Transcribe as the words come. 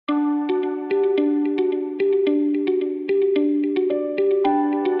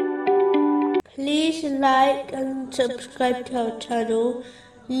like and subscribe to our channel.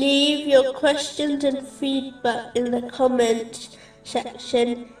 Leave your questions and feedback in the comments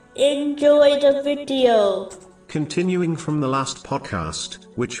section. Enjoy the video. Continuing from the last podcast,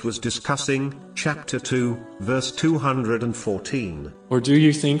 which was discussing chapter 2, verse 214. Or do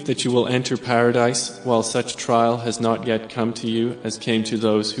you think that you will enter paradise while such trial has not yet come to you as came to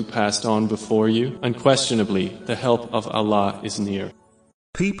those who passed on before you? Unquestionably, the help of Allah is near.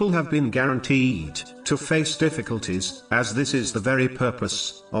 People have been guaranteed to face difficulties, as this is the very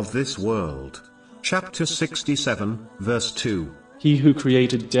purpose of this world. Chapter 67, verse 2. He who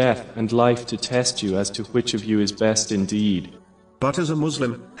created death and life to test you as to which of you is best indeed. But as a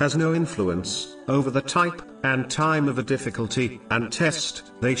Muslim has no influence over the type and time of a difficulty and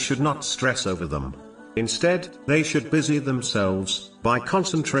test, they should not stress over them. Instead, they should busy themselves by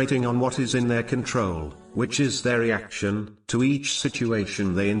concentrating on what is in their control, which is their reaction to each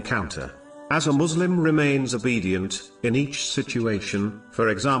situation they encounter. As a Muslim remains obedient in each situation, for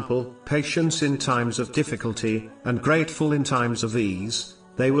example, patience in times of difficulty, and grateful in times of ease,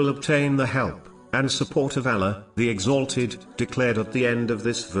 they will obtain the help and support of Allah, the Exalted, declared at the end of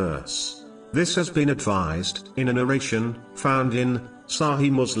this verse. This has been advised in a narration found in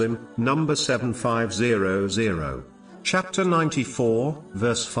Sahih Muslim, number 7500. Chapter 94,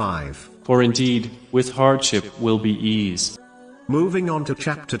 verse 5. For indeed, with hardship will be ease. Moving on to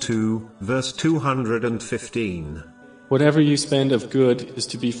chapter 2, verse 215. Whatever you spend of good is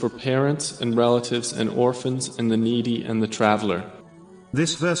to be for parents and relatives and orphans and the needy and the traveler.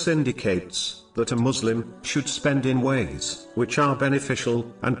 This verse indicates that a Muslim should spend in ways which are beneficial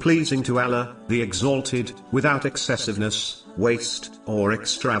and pleasing to Allah, the Exalted, without excessiveness, waste, or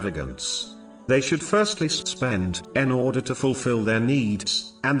extravagance. They should firstly spend in order to fulfill their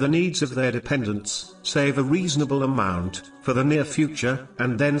needs, and the needs of their dependents, save a reasonable amount for the near future,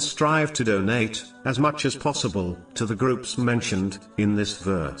 and then strive to donate as much as possible to the groups mentioned in this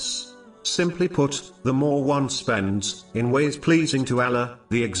verse. Simply put, the more one spends in ways pleasing to Allah,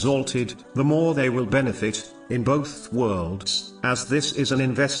 the Exalted, the more they will benefit in both worlds, as this is an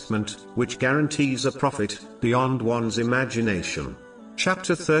investment which guarantees a profit beyond one's imagination.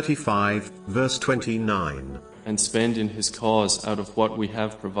 Chapter 35, verse 29. And spend in His cause out of what we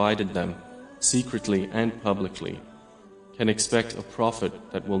have provided them, secretly and publicly. Can expect a profit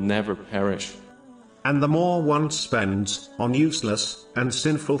that will never perish. And the more one spends on useless and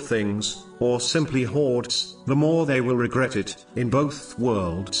sinful things, or simply hoards, the more they will regret it in both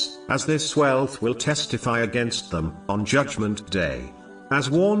worlds, as this wealth will testify against them on Judgment Day.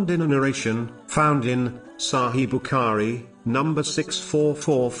 As warned in a narration found in Sahih Bukhari, number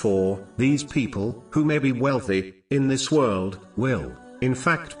 6444, these people, who may be wealthy in this world, will, in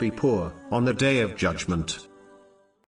fact, be poor on the Day of Judgment.